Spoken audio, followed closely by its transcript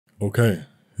Okay,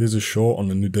 here's a short on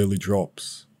the new daily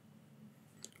drops.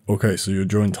 Okay, so you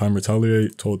join Time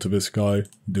Retaliate, talk to this guy,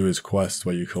 do his quest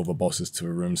where you kill the bosses to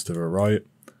the rooms to the right,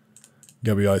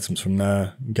 get the items from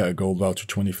there, get a gold voucher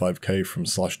 25k from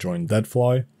 /join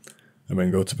Deadfly, and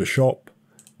then go to the shop,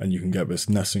 and you can get this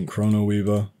Nascent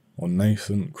ChronoWeaver or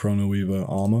Nascent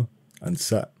ChronoWeaver armor and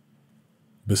set.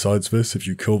 Besides this, if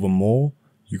you kill them more,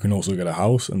 you can also get a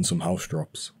house and some house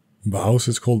drops. The house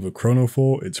is called the Chrono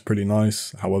Fort, it's pretty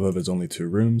nice, however there's only 2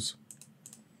 rooms.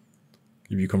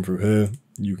 If you come through here,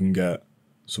 you can get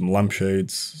some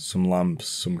lampshades, some lamps,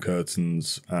 some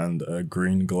curtains, and a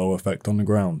green glow effect on the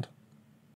ground.